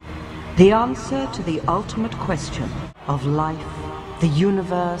The answer to the ultimate question of life, the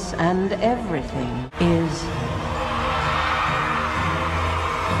universe, and everything is...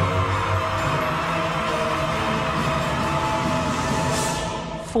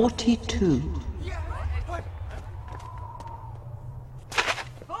 42.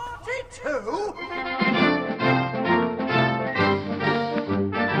 42?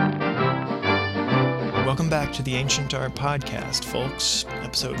 Welcome back to the Ancient Art Podcast, folks.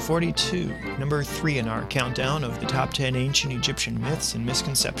 Episode 42, number 3 in our countdown of the top 10 ancient Egyptian myths and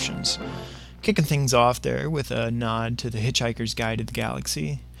misconceptions. Kicking things off there with a nod to the Hitchhiker's Guide to the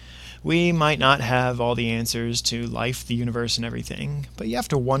Galaxy. We might not have all the answers to life, the universe, and everything, but you have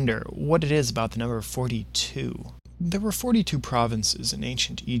to wonder what it is about the number 42. There were 42 provinces in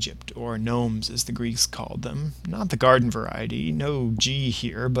ancient Egypt, or nomes as the Greeks called them. Not the garden variety, no G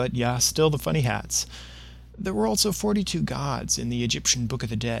here, but yeah, still the funny hats. There were also 42 gods in the Egyptian Book of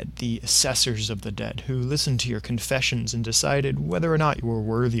the Dead, the assessors of the dead, who listened to your confessions and decided whether or not you were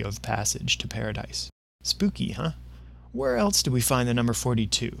worthy of passage to paradise. Spooky, huh? Where else do we find the number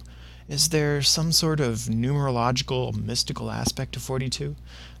 42? Is there some sort of numerological, mystical aspect to 42?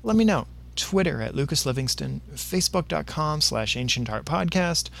 Let me know. Twitter at Lucas Livingston,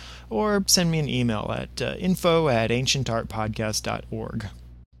 Facebook.com/AncientArtPodcast, or send me an email at info@ancientartpodcast.org.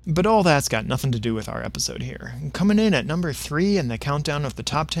 But all that's got nothing to do with our episode here. Coming in at number 3 in the countdown of the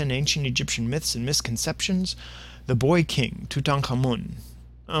top 10 ancient Egyptian myths and misconceptions, the boy king, Tutankhamun.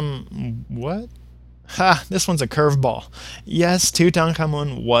 What? Ha, this one's a curveball. Yes,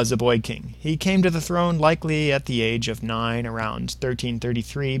 Tutankhamun was a boy king. He came to the throne likely at the age of 9 around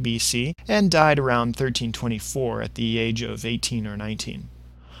 1333 BC, and died around 1324 at the age of 18 or 19.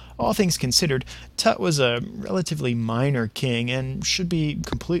 All things considered, Tut was a relatively minor king and should be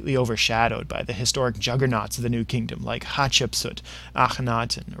completely overshadowed by the historic juggernauts of the New Kingdom like Hatshepsut,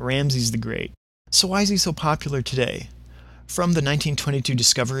 Akhenaten, Ramses the Great. So why is he so popular today? From the 1922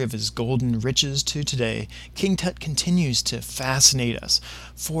 discovery of his golden riches to today, King Tut continues to fascinate us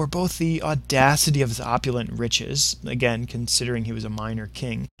for both the audacity of his opulent riches, again considering he was a minor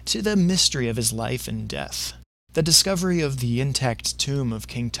king, to the mystery of his life and death. The discovery of the intact tomb of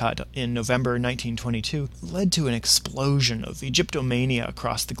King Tut in November 1922 led to an explosion of Egyptomania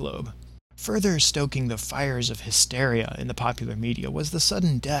across the globe. Further stoking the fires of hysteria in the popular media was the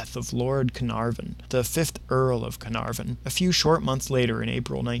sudden death of Lord Carnarvon, the 5th Earl of Carnarvon, a few short months later in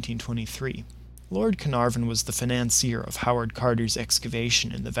April 1923. Lord Carnarvon was the financier of Howard Carter's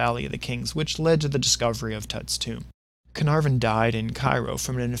excavation in the Valley of the Kings, which led to the discovery of Tut's tomb. Carnarvon died in Cairo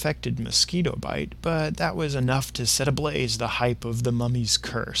from an infected mosquito bite, but that was enough to set ablaze the hype of the mummy's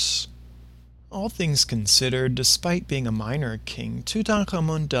curse. All things considered, despite being a minor king,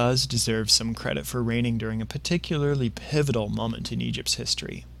 Tutankhamun does deserve some credit for reigning during a particularly pivotal moment in Egypt's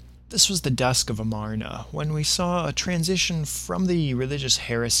history. This was the dusk of Amarna, when we saw a transition from the religious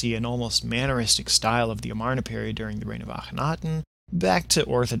heresy and almost manneristic style of the Amarna period during the reign of Akhenaten back to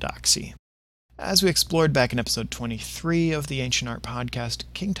orthodoxy. As we explored back in episode 23 of the Ancient Art Podcast,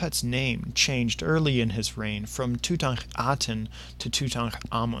 King Tut's name changed early in his reign from Tutankhaten to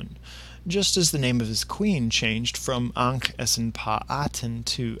Tutankhamun, just as the name of his queen changed from Ankh-Esen-Pa-Aten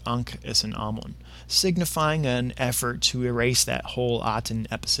to Ankh-Esen-Amun, signifying an effort to erase that whole Aten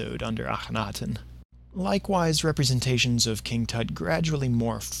episode under Akhenaten. Likewise, representations of King Tut gradually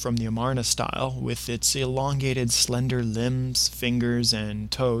morphed from the Amarna style, with its elongated, slender limbs, fingers,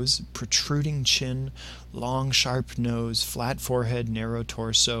 and toes, protruding chin, long, sharp nose, flat forehead, narrow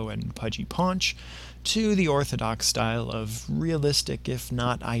torso, and pudgy paunch, to the orthodox style of realistic, if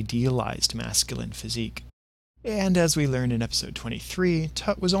not idealized, masculine physique. And as we learned in episode 23,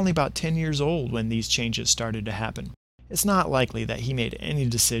 Tut was only about 10 years old when these changes started to happen. It's not likely that he made any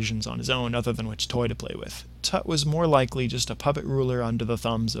decisions on his own other than which toy to play with. Tut was more likely just a puppet ruler under the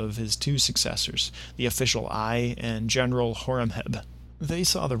thumbs of his two successors, the official Eye and General Horemheb. They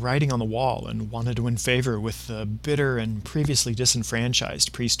saw the writing on the wall and wanted to win favor with the bitter and previously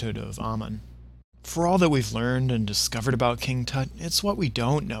disenfranchised priesthood of Amun. For all that we've learned and discovered about King Tut, it's what we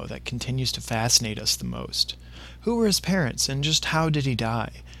don't know that continues to fascinate us the most. Who were his parents, and just how did he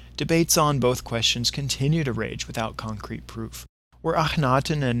die? Debates on both questions continue to rage without concrete proof. Were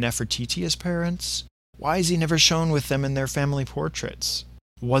Akhenaten and Nefertiti his parents? Why is he never shown with them in their family portraits?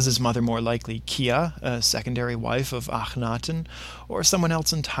 Was his mother more likely Kia, a secondary wife of Akhenaten, or someone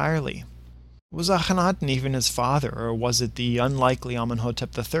else entirely? Was Akhenaten even his father, or was it the unlikely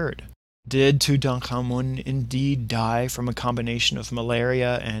Amenhotep III? Did Tutankhamun indeed die from a combination of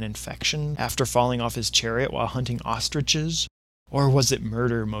malaria and infection after falling off his chariot while hunting ostriches? Or was it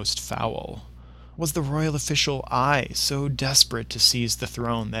murder most foul? Was the royal official Ai so desperate to seize the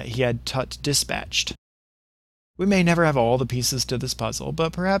throne that he had Tut dispatched? We may never have all the pieces to this puzzle,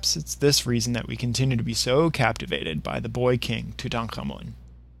 but perhaps it's this reason that we continue to be so captivated by the boy king Tutankhamun.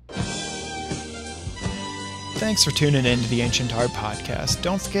 Thanks for tuning in to the Ancient Art Podcast.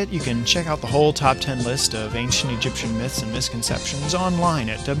 Don't forget you can check out the whole top 10 list of ancient Egyptian myths and misconceptions online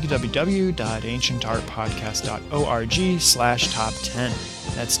at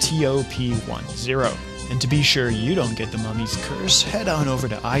www.ancientartpodcast.org/top10. That's TOP10. And to be sure you don't get the mummy's curse, head on over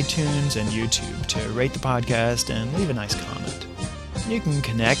to iTunes and YouTube to rate the podcast and leave a nice comment. You can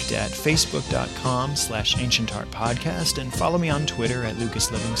connect at facebook.com/ancientartpodcast and follow me on Twitter at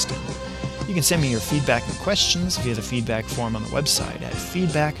Lucas Livingston. You can send me your feedback and questions via the feedback form on the website at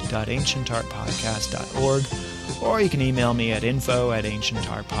feedback.ancientartpodcast.org, or you can email me at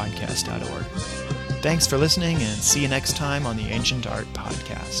info@ancientartpodcast.org. Thanks for listening, and see you next time on the Ancient Art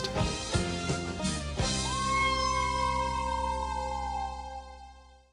Podcast.